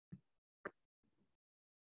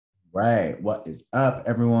Right. What is up,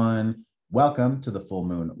 everyone? Welcome to the full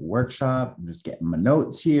moon workshop. I'm just getting my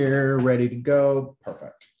notes here, ready to go.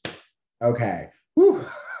 Perfect. Okay. Whew.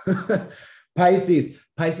 Pisces.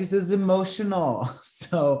 Pisces is emotional.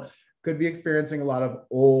 So could be experiencing a lot of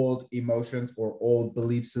old emotions or old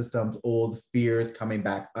belief systems, old fears coming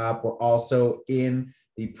back up. We're also in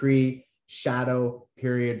the pre-shadow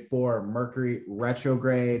period for Mercury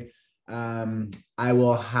retrograde. I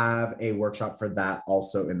will have a workshop for that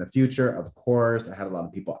also in the future. Of course, I had a lot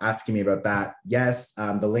of people asking me about that. Yes,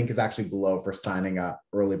 the link is actually below for signing up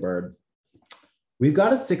early bird. We've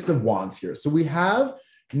got a Six of Wands here. So we have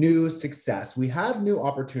new success. We have new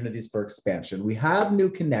opportunities for expansion. We have new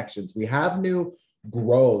connections. We have new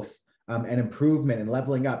growth and improvement and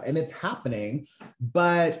leveling up. And it's happening.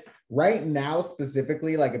 But right now,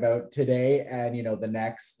 specifically, like about today and, the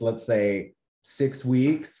next, let's say, 6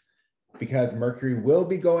 weeks, because Mercury will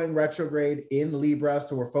be going retrograde in Libra.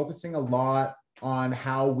 So we're focusing a lot on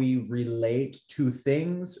how we relate to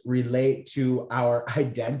things, relate to our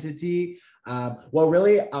identity.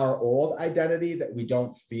 Really our old identity that we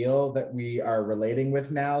don't feel that we are relating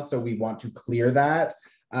with now. So we want to clear that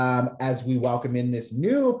as we welcome in this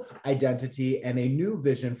new identity and a new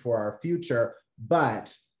vision for our future.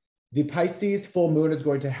 But the Pisces full moon is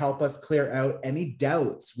going to help us clear out any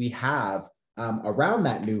doubts we have around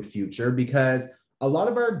that new future, because a lot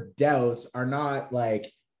of our doubts are not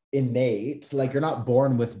like innate, like you're not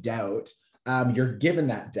born with doubt. You're given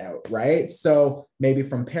that doubt, right? So maybe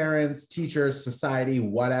from parents, teachers, society,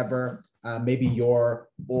 whatever, maybe your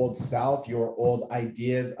old self, your old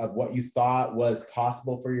ideas of what you thought was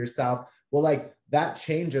possible for yourself. Well, like that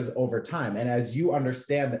changes over time. And as you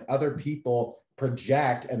understand that other people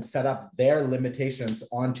project and set up their limitations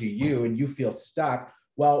onto you and you feel stuck,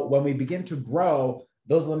 well, when we begin to grow,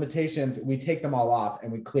 those limitations, we take them all off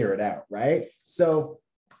and we clear it out, right? So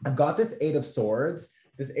I've got this Eight of Swords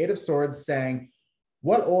saying,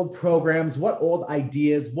 what old programs, what old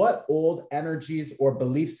ideas, what old energies or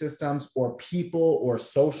belief systems or people or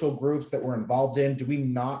social groups that we're involved in do we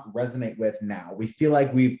not resonate with now? We feel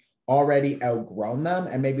like we've already outgrown them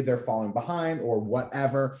and maybe they're falling behind or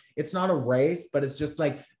whatever. It's not a race, but it's just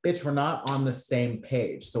like, bitch, we're not on the same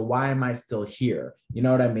page. So why am I still here? You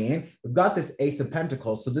know what I mean? We've got this Ace of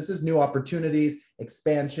Pentacles. So this is new opportunities,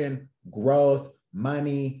 expansion, growth,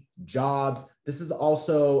 money, jobs. This is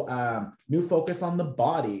also new focus on the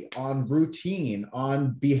body, on routine,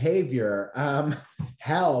 on behavior,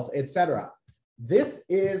 health, etc. This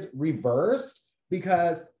is reversed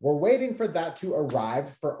because we're waiting for that to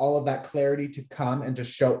arrive, for all of that clarity to come and to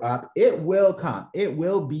show up. It will come. It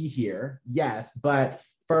will be here. Yes. But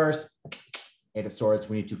first, Eight of Swords,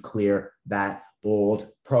 we need to clear that old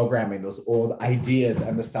programming, those old ideas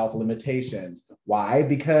and the self-limitations. Why?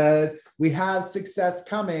 Because we have success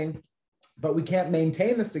coming, but we can't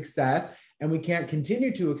maintain the success and we can't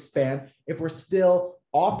continue to expand if we're still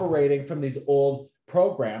operating from these old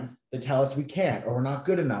programs that tell us we can't, or we're not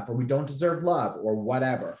good enough, or we don't deserve love, or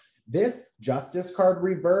whatever. This Justice card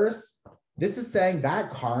reverse, this is saying that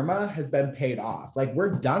karma has been paid off. Like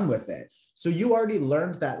we're done with it. So you already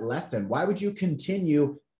learned that lesson. Why would you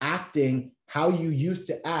continue acting how you used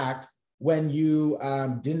to act when you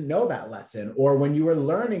didn't know that lesson, or when you were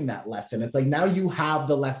learning that lesson? It's like, now you have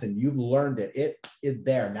the lesson, you've learned it, it is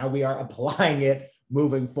there. Now we are applying it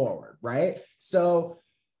moving forward, right? So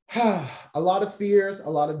a lot of fears, a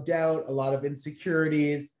lot of doubt, a lot of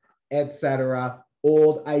insecurities, etc.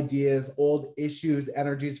 Old ideas, old issues,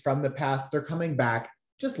 energies from the past, they're coming back.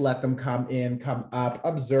 Just let them come in, come up,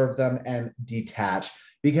 observe them, and detach.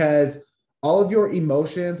 Because all of your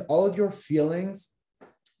emotions, all of your feelings,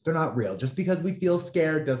 they're not real. Just because we feel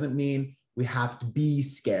scared doesn't mean we have to be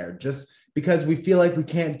scared. Just because we feel like we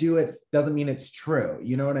can't do it doesn't mean it's true.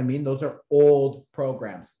 You know what I mean? Those are old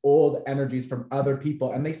programs, old energies from other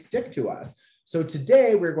people, and they stick to us. So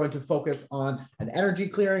today we're going to focus on an energy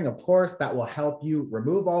clearing, of course, that will help you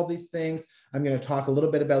remove all these things. I'm going to talk a little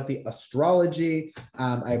bit about the astrology.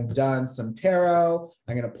 I've done some tarot.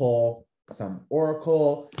 I'm going to pull some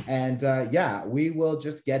oracle, and yeah, we will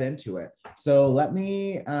just get into it. So let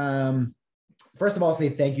me first of all say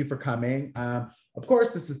thank you for coming. Of course,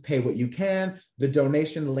 this is pay what you can. The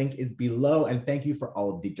donation link is below, and thank you for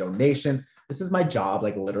all of the donations. This is my job,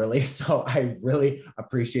 like literally, so I really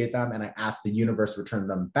appreciate them, and I ask the universe to return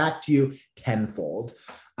them back to you tenfold.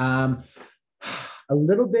 A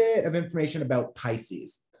little bit of information about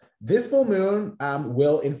Pisces. This full moon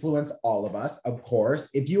will influence all of us, of course.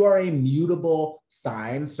 If you are a mutable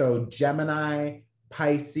sign, so Gemini,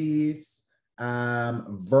 Pisces,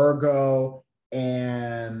 Virgo,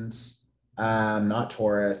 and not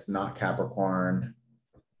Taurus, not Capricorn,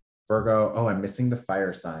 Virgo. Oh, I'm missing the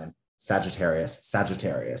fire sign. Sagittarius.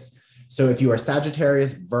 So if you are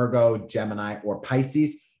Sagittarius, Virgo, Gemini, or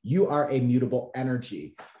Pisces, you are a mutable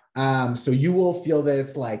energy. So you will feel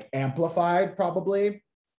this like amplified probably.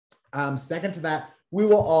 Second to that, we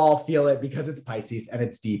will all feel it because it's Pisces and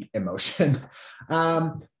it's deep emotion.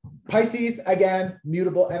 Pisces, again,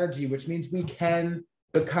 mutable energy, which means we can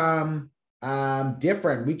become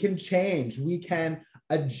different. We can change. We can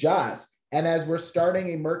adjust. And as we're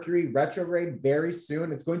starting a Mercury retrograde very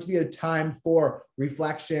soon, it's going to be a time for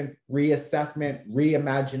reflection, reassessment,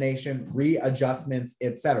 reimagination, readjustments,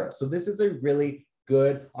 etc. So this is a really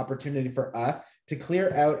good opportunity for us to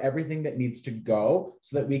clear out everything that needs to go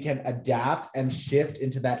so that we can adapt and shift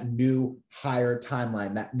into that new higher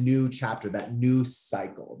timeline, that new chapter, that new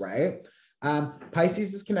cycle, right?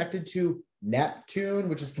 Pisces is connected to Neptune,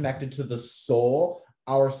 which is connected to the soul,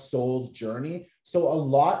 our soul's journey. So a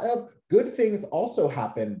lot of good things also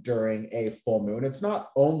happen during a full moon. It's not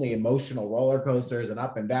only emotional roller coasters and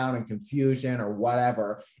up and down and confusion or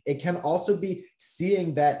whatever. It can also be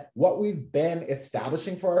seeing that what we've been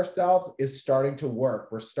establishing for ourselves is starting to work.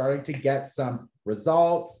 We're starting to get some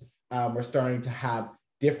results. We're starting to have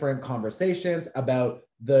different conversations about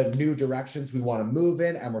the new directions we want to move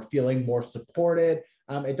in, and we're feeling more supported.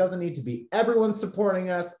 It doesn't need to be everyone supporting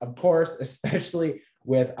us, of course, especially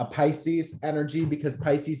with a Pisces energy, because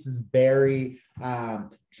Pisces is very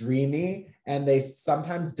dreamy, and they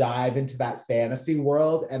sometimes dive into that fantasy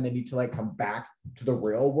world, and they need to like come back to the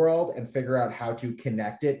real world and figure out how to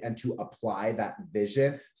connect it and to apply that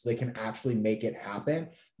vision so they can actually make it happen.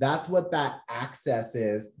 That's what that access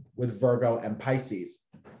is with Virgo and Pisces.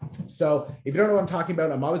 So if you don't know what I'm talking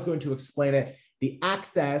about, I'm always going to explain it. The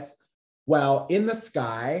axis, well, in the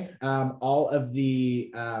sky, all of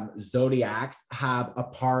the zodiacs have a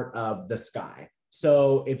part of the sky.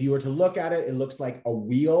 So if you were to look at it, it looks like a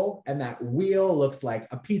wheel, and that wheel looks like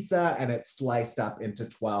a pizza, and it's sliced up into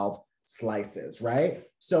 12 slices, right?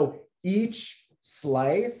 So each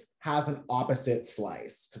slice has an opposite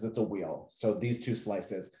slice because it's a wheel. So these two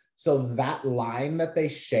slices. So that line that they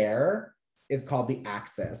share is called the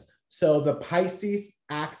axis. So the Pisces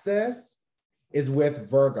axis is with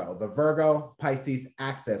Virgo, the Virgo Pisces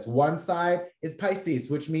axis. One side is Pisces,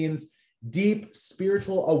 which means deep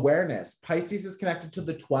spiritual awareness. Pisces is connected to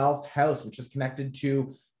the 12th house, which is connected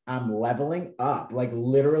to leveling up, like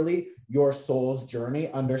literally your soul's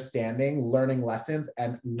journey, understanding, learning lessons,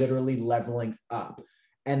 and literally leveling up.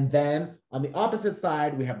 And then on the opposite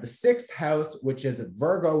side, we have the 6th house, which is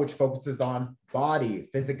Virgo, which focuses on body,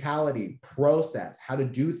 physicality, process, how to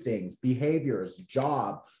do things, behaviors,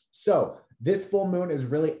 job. So this full moon is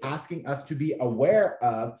really asking us to be aware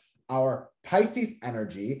of our Pisces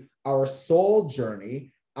energy, our soul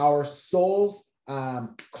journey, our soul's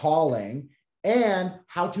calling, and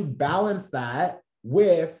how to balance that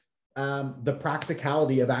with the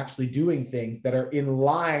practicality of actually doing things that are in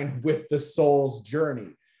line with the soul's journey.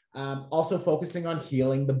 Also focusing on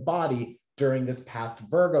healing the body during this past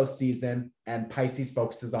Virgo season, and Pisces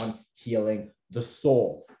focuses on healing the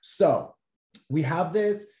soul. So we have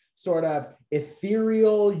this sort of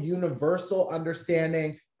ethereal, universal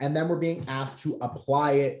understanding, and then we're being asked to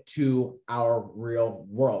apply it to our real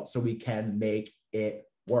world so we can make it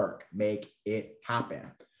work, make it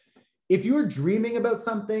happen. If you're dreaming about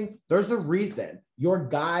something, there's a reason. Your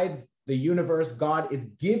guides, the universe, God is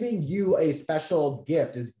giving you a special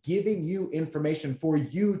gift, is giving you information for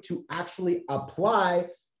you to actually apply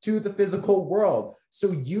to the physical world.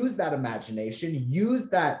 So use that imagination, use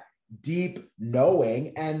that deep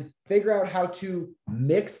knowing, and figure out how to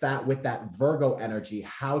mix that with that Virgo energy,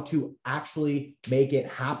 how to actually make it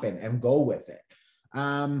happen and go with it.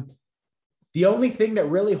 The only thing that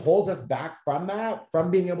really holds us back from that,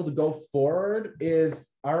 from being able to go forward, is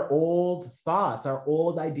our old thoughts, our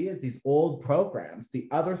old ideas, these old programs, the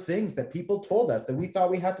other things that people told us that we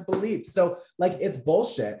thought we had to believe. So like, it's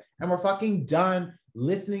bullshit. And we're fucking done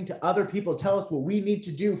listening to other people tell us what we need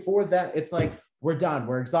to do for that. It's like, we're done.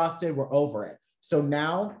 We're exhausted. We're over it. So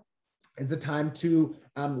now is the time to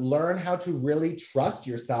learn how to really trust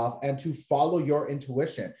yourself and to follow your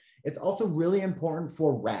intuition. It's also really important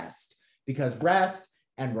for rest, because rest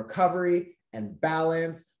and recovery and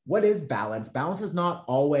balance, what is balance? Balance is not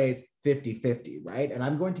always 50-50, right? And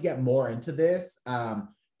I'm going to get more into this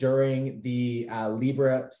during the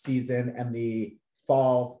Libra season and the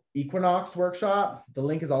fall equinox workshop. The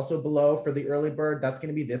link is also below for the early bird. That's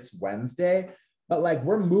going to be this Wednesday. But like,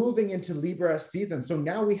 we're moving into Libra season. So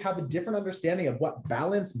now we have a different understanding of what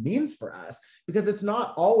balance means for us, because it's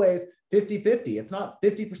not always 50-50. It's not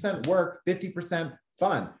 50% work, 50%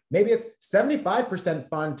 fun. Maybe it's 75%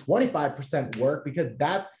 fun, 25% work, because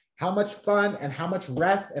that's how much fun and how much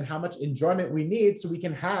rest and how much enjoyment we need so we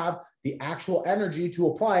can have the actual energy to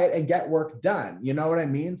apply it and get work done. You know what I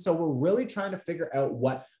mean? So we're really trying to figure out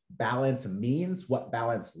what balance means, what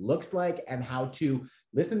balance looks like, and how to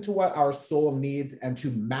listen to what our soul needs and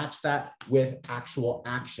to match that with actual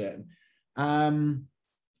action.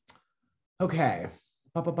 Okay.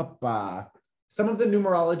 Some of the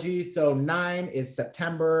numerology. So 9 is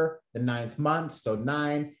September, the 9th month. So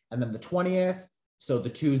 9, and then the 20th. So the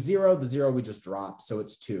 2, 0, the 0 we just dropped. So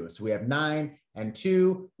it's 2. So we have 9 and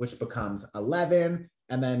 2, which becomes 11.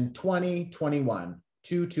 And then 20, 21.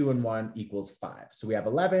 2, 2, and 1 equals 5. So we have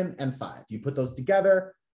 11 and 5. You put those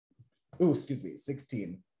together. Oh, excuse me,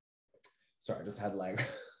 16. Sorry, I just had like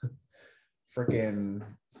freaking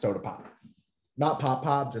soda pop. Not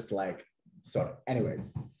pop, just like soda.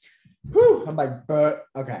 Anyways. Whew, I'm like, but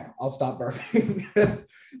okay, I'll stop burping.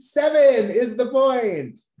 7 is the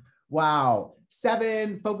point. Wow.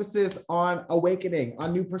 7 focuses on awakening,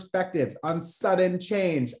 on new perspectives, on sudden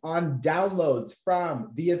change, on downloads from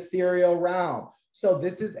the ethereal realm. So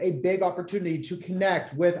this is a big opportunity to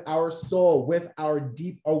connect with our soul, with our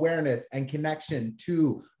deep awareness and connection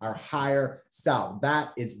to our higher self.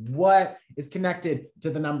 That is what is connected to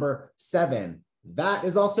the number 7. That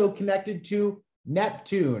is also connected to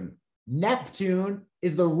Neptune. Neptune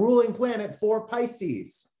is the ruling planet for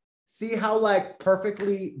Pisces. See how like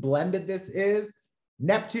perfectly blended this is?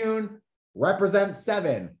 Neptune represents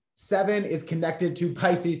 7. 7 is connected to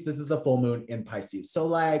Pisces. This is a full moon in Pisces. So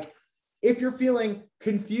like, if you're feeling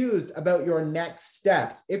confused about your next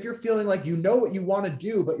steps, if you're feeling like you know what you want to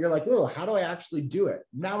do, but you're like, oh, how do I actually do it?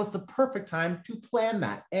 Now is the perfect time to plan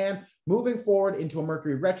that. And moving forward into a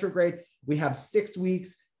Mercury retrograde, we have 6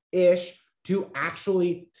 weeks-ish to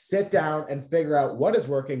actually sit down and figure out what is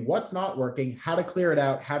working, what's not working, how to clear it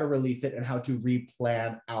out, how to release it, and how to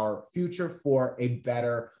replan our future for a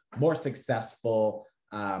better, more successful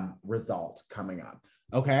result coming up.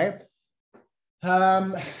 Okay.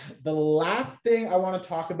 The last thing I want to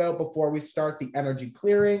talk about before we start the energy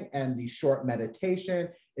clearing and the short meditation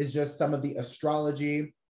is just some of the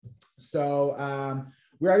astrology. So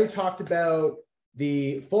we already talked about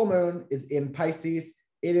the full moon is in Pisces.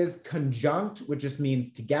 It is conjunct, which just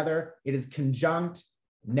means together. It is conjunct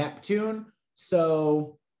Neptune.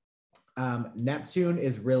 So Neptune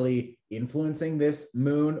is really influencing this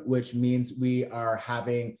moon, which means we are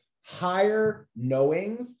having higher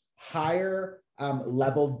knowings, higher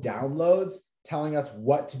level downloads, telling us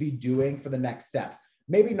what to be doing for the next steps.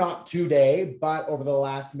 Maybe not today, but over the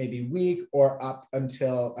last maybe week or up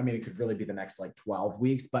until, I mean, it could really be the next like 12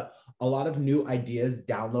 weeks, but a lot of new ideas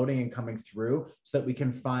downloading and coming through so that we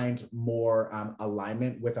can find more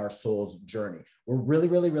alignment with our soul's journey. We're really,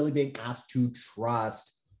 really, really being asked to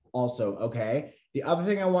trust also, okay? The other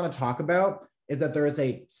thing I want to talk about is that there is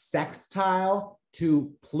a sextile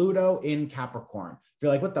to Pluto in Capricorn. If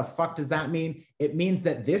you're like, what the fuck does that mean? It means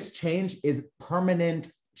that this change is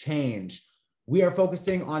permanent change. We are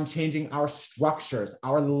focusing on changing our structures,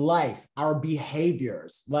 our life, our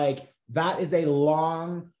behaviors. Like that is a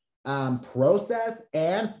long process.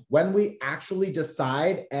 And when we actually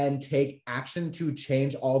decide and take action to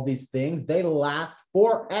change all of these things, they last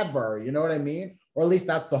forever. You know what I mean? Or at least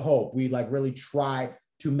that's the hope. We like really try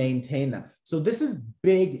to maintain them. So this is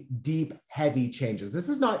big, deep, heavy changes. This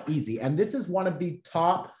is not easy. And this is one of the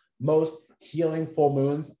top most healing full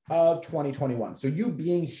moons of 2021. So you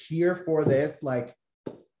being here for this, like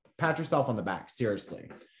pat yourself on the back, seriously.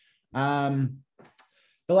 The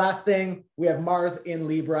last thing, we have Mars in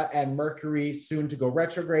Libra and Mercury soon to go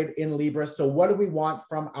retrograde in Libra. So what do we want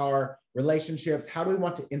from our relationships? How do we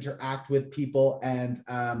want to interact with people? And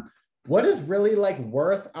what is really like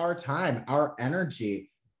worth our time, our energy?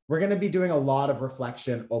 We're going to be doing a lot of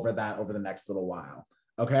reflection over that over the next little while.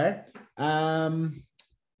 Okay.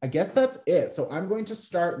 I guess that's it. So I'm going to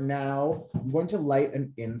start now. I'm going to light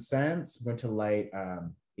an incense. I'm going to light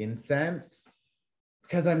incense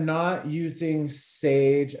because I'm not using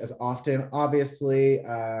sage as often. Obviously,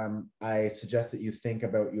 I suggest that you think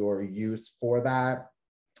about your use for that.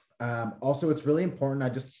 Also, it's really important. I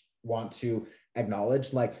just want to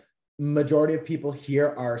acknowledge, like, majority of people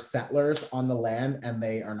here are settlers on the land and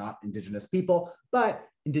they are not Indigenous people, but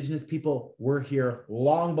Indigenous people were here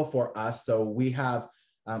long before us. So we have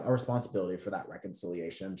a responsibility for that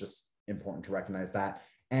reconciliation. Just important to recognize that.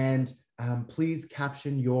 And please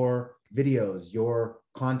caption your videos, your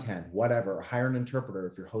content, whatever. Hire an interpreter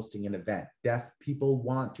if you're hosting an event. Deaf people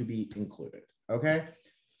want to be included. Okay.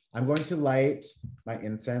 I'm going to light my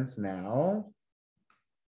incense now.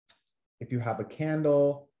 If you have a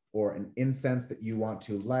candle or an incense that you want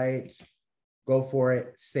to light, go for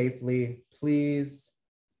it safely, please.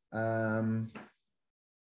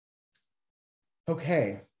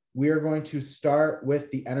 Okay, we are going to start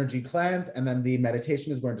with the energy cleanse, and then the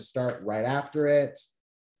meditation is going to start right after it.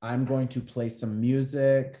 I'm going to play some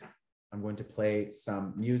music.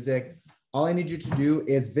 All I need you to do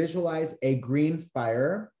is visualize a green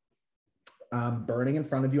fire burning in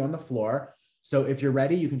front of you on the floor. So if you're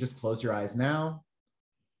ready, you can just close your eyes now.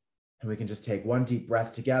 And we can just take one deep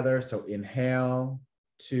breath together. So inhale,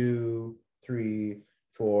 2, 3,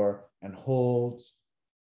 4, and hold.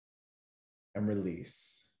 And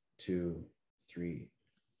release, 2, 3,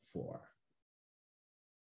 4.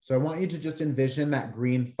 So I want you to just envision that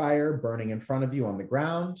green fire burning in front of you on the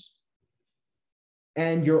ground.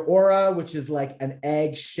 And your aura, which is like an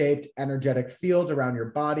egg-shaped energetic field around your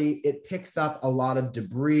body, it picks up a lot of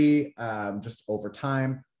debris just over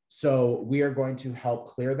time. So we are going to help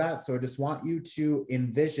clear that. So I just want you to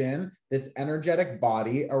envision this energetic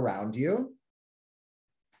body around you.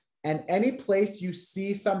 And any place you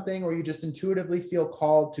see something or you just intuitively feel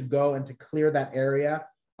called to go and to clear that area,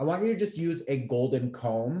 I want you to just use a golden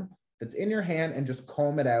comb that's in your hand and just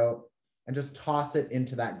comb it out and just toss it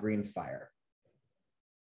into that green fire.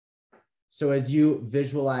 So as you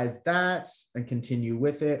visualize that and continue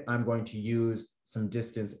with it, I'm going to use some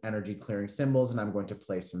distance energy clearing symbols, and I'm going to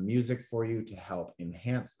play some music for you to help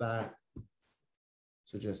enhance that.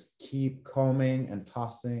 So just keep combing and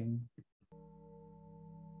tossing.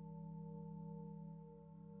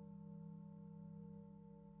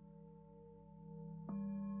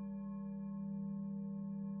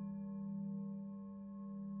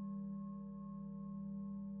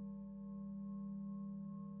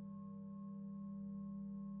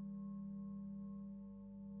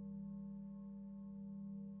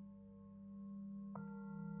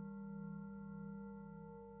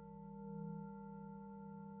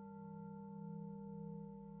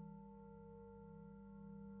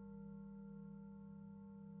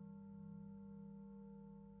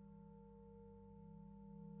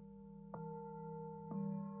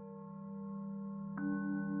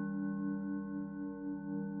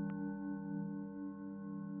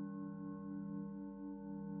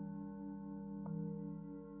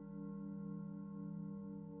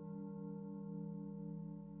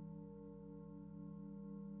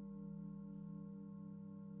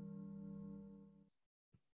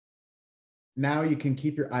 Now you can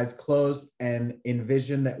keep your eyes closed and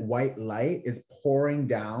envision that white light is pouring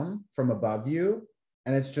down from above you,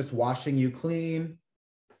 and it's just washing you clean,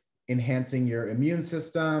 enhancing your immune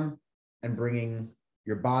system, and bringing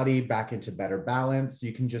your body back into better balance.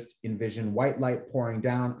 You can just envision white light pouring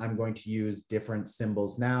down. I'm going to use different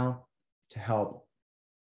symbols now to help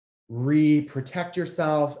protect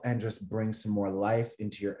yourself and just bring some more life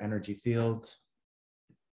into your energy field.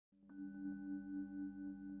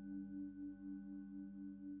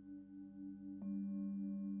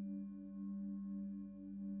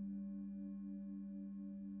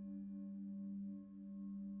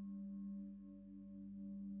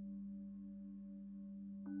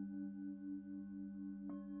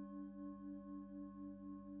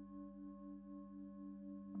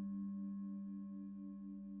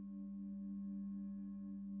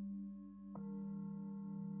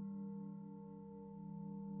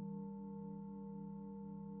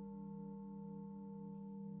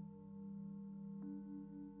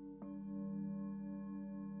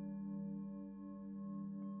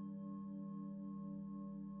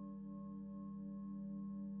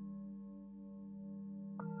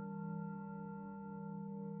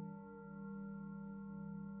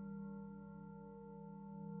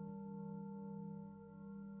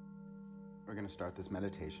 We're going to start this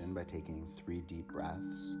meditation by taking 3 deep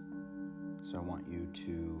breaths. So I want you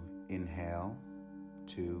to inhale,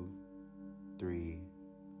 2, 3,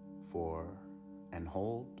 4, and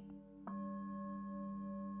hold.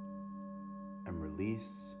 And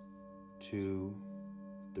release, 2,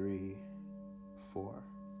 3, 4.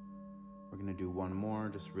 We're going to do one more,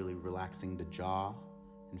 just really relaxing the jaw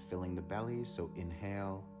and filling the belly. So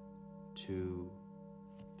inhale, 2,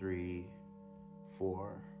 3,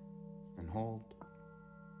 4. And hold,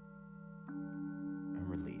 and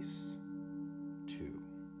release, 2,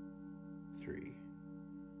 3,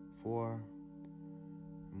 4,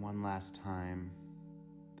 and one last time,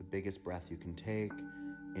 the biggest breath you can take.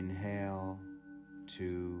 Inhale,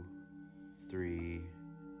 2, 3,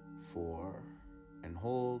 4, and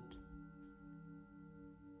hold,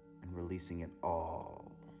 and releasing it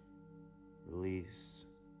all. Release,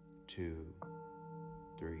 2,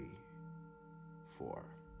 3, 4.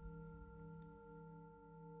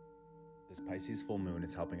 This Pisces full moon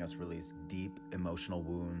is helping us release deep emotional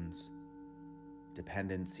wounds,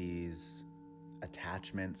 dependencies,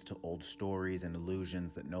 attachments to old stories and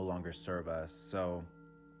illusions that no longer serve us. So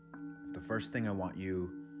the first thing I want you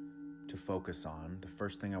to focus on, the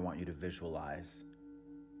first thing I want you to visualize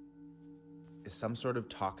is some sort of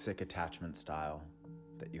toxic attachment style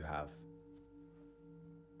that you have.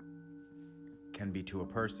 Can be to a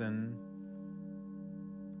person,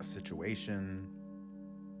 a situation,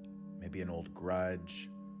 maybe an old grudge.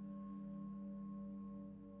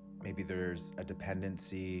 Maybe there's a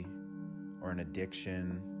dependency or an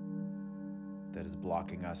addiction that is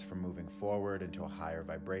blocking us from moving forward into a higher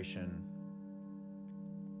vibration.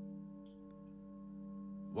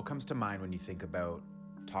 What comes to mind when you think about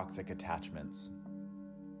toxic attachments?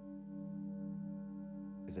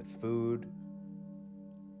 Is it food,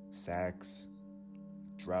 sex,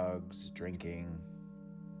 drugs, drinking?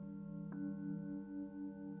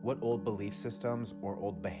 What old belief systems or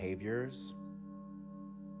old behaviors?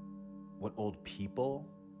 What old people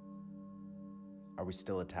are we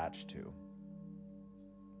still attached to?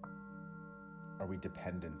 Are we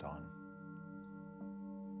dependent on?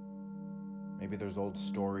 Maybe there's old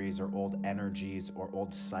stories or old energies or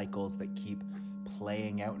old cycles that keep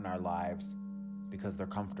playing out in our lives because they're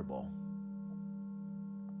comfortable.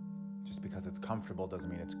 Just because it's comfortable doesn't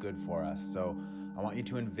mean it's good for us. So I want you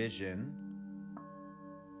to envision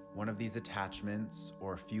one of these attachments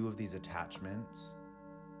or a few of these attachments,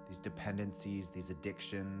 these dependencies, these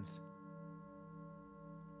addictions.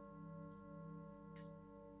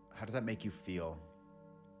 How does that make you feel?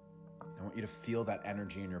 I want you to feel that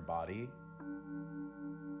energy in your body.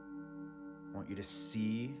 I want you to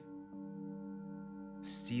see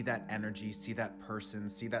that energy, see that person,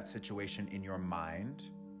 see that situation in your mind.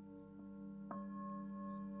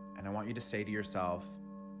 And I want you to say to yourself,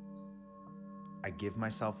 I give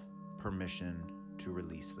myself permission to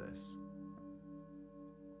release this.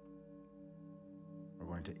 We're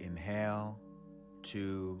going to inhale,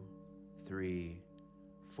 2, 3,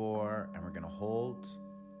 4, and we're going to hold.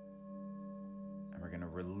 And we're going to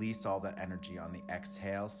release all that energy on the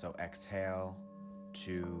exhale. So exhale,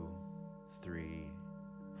 2, 3,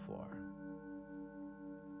 4.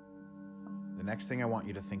 The next thing I want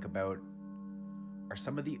you to think about are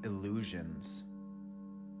some of the illusions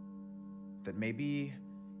that maybe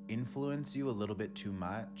influence you a little bit too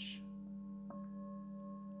much.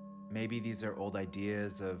 Maybe these are old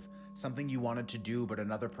ideas of something you wanted to do, but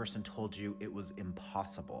another person told you it was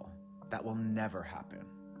impossible. That will never happen.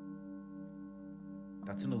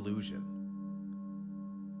 That's an illusion.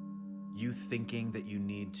 You thinking that you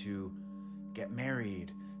need to get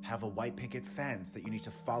married, have a white picket fence, that you need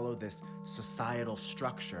to follow this societal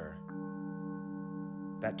structure,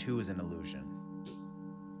 that too is an illusion.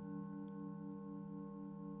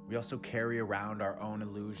 We also carry around our own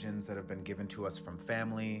illusions that have been given to us from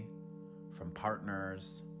family, from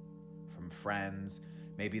partners, from friends.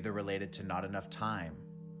 Maybe they're related to not enough time,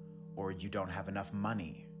 or you don't have enough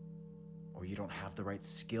money, or you don't have the right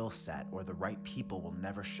skill set, or the right people will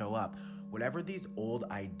never show up. Whatever these old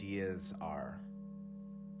ideas are,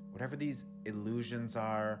 whatever these illusions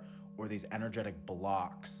are, or these energetic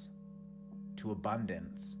blocks to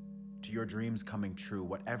abundance, to your dreams coming true,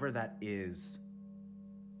 whatever that is,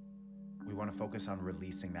 we want to focus on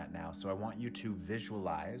releasing that now. So I want you to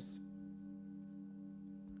visualize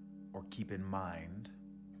or keep in mind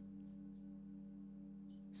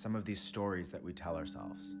some of these stories that we tell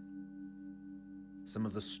ourselves. Some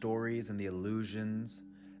of the stories and the illusions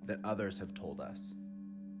that others have told us.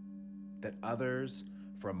 That others,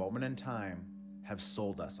 for a moment in time, have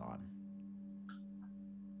sold us on.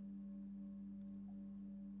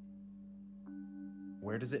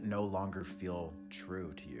 Where does it no longer feel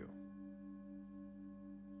true to you?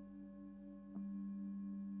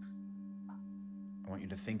 I want you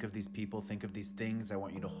to think of these people, think of these things. I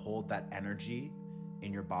want you to hold that energy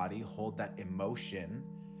in your body, hold that emotion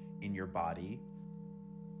in your body.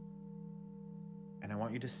 And I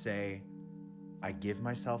want you to say, I give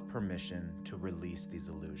myself permission to release these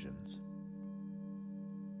illusions.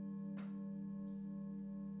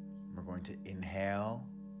 We're going to inhale,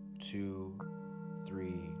 2,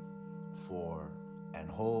 3, 4, and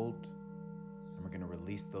hold. And we're going to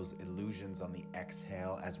release those illusions on the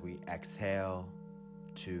exhale as we exhale,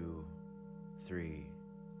 2, 3,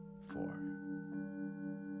 4.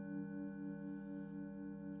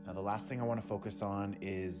 Now, the last thing I want to focus on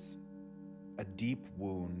is a deep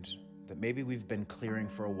wound that maybe we've been clearing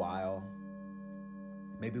for a while.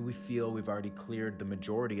 Maybe we feel we've already cleared the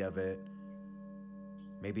majority of it.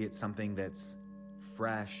 Maybe it's something that's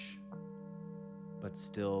fresh, but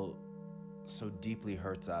still so deeply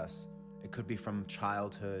hurts us. It could be from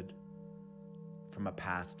childhood, from a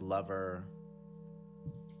past lover,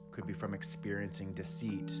 Could be from experiencing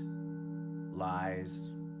deceit,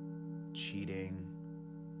 lies, cheating.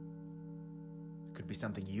 Could be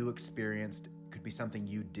something you experienced, could be something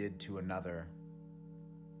you did to another.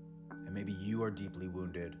 And maybe you are deeply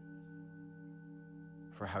wounded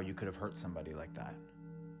for how you could have hurt somebody like that.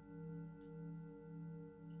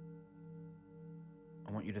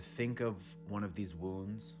 I want you to think of one of these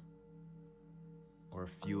wounds, or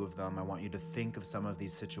a few of them. I want you to think of some of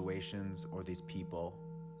these situations or these people.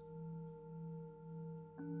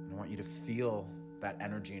 And I want you to feel that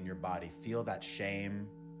energy in your body. Feel that shame,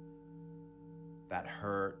 that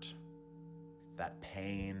hurt, that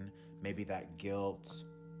pain, maybe that guilt.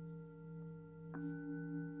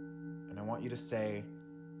 And I want you to say,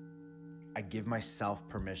 I give myself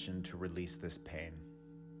permission to release this pain.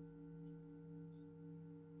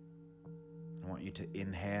 I want you to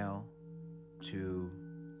inhale, 2,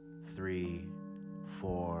 3,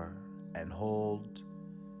 4, and hold.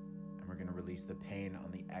 And we're going to release the pain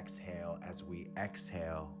on the exhale as we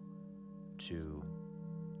exhale, 2,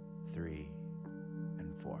 3,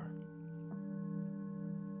 and 4.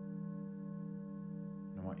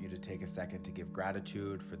 And I want you to take a second to give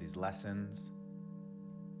gratitude for these lessons,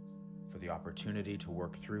 for the opportunity to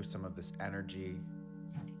work through some of this energy.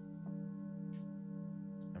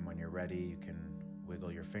 And when you're ready, you can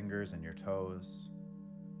wiggle your fingers and your toes.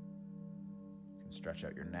 You can stretch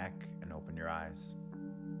out your neck and open your eyes.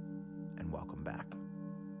 And welcome back.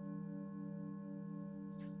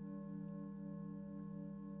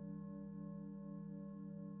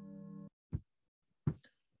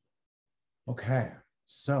 Okay,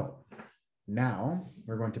 so now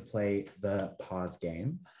we're going to play the pause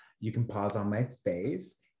game. You can pause on my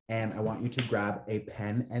face, and I want you to grab a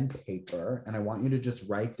pen and paper, and I want you to just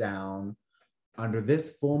write down, under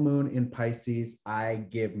this full moon in Pisces, I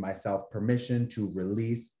give myself permission to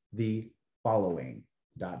release the following, ...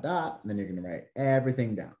 and then you're gonna write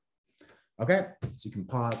everything down. Okay, so you can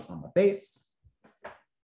pause on my face.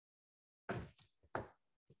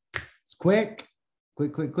 It's quick.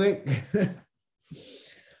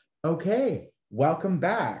 Okay, welcome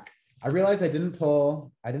back. I realized I didn't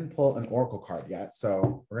pull an oracle card yet,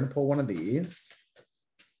 so we're gonna pull one of these.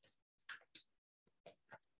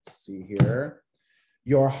 Let's see here.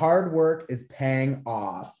 Your hard work is paying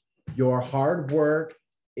off. Your hard work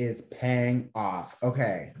is paying off.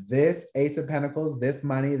 Okay, this Ace of Pentacles, this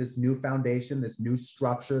money, this new foundation, this new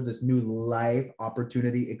structure, this new life,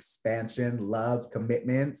 opportunity, expansion, love,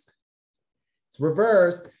 commitments. It's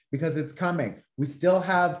reversed because it's coming. We still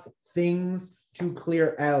have things to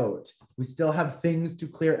clear out. We still have things to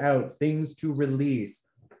clear out, things to release,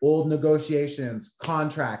 old negotiations,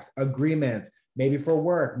 contracts, agreements, maybe for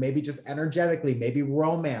work, maybe just energetically, maybe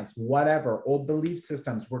romance, whatever, old belief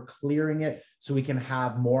systems. We're clearing it so we can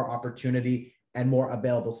have more opportunity and more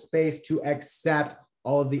available space to accept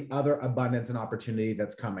all of the other abundance and opportunity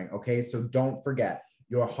that's coming. Okay, so don't forget,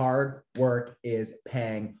 your hard work is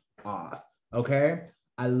paying off. Okay,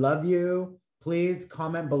 I love you. Please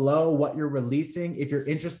comment below what you're releasing. If you're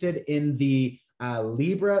interested in the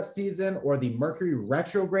Libra season or the Mercury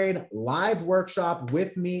retrograde live workshop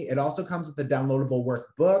with me, it also comes with the downloadable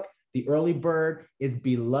workbook. The early bird is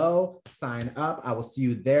below. Sign up. I will see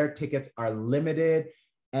you there. Tickets are limited.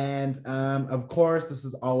 And of course, this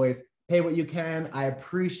is always pay what you can. I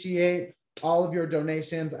appreciate all of your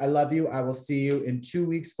donations. I love you. I will see you in 2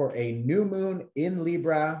 weeks for a new moon in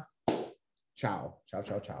Libra. Ciao, ciao,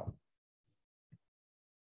 ciao, ciao.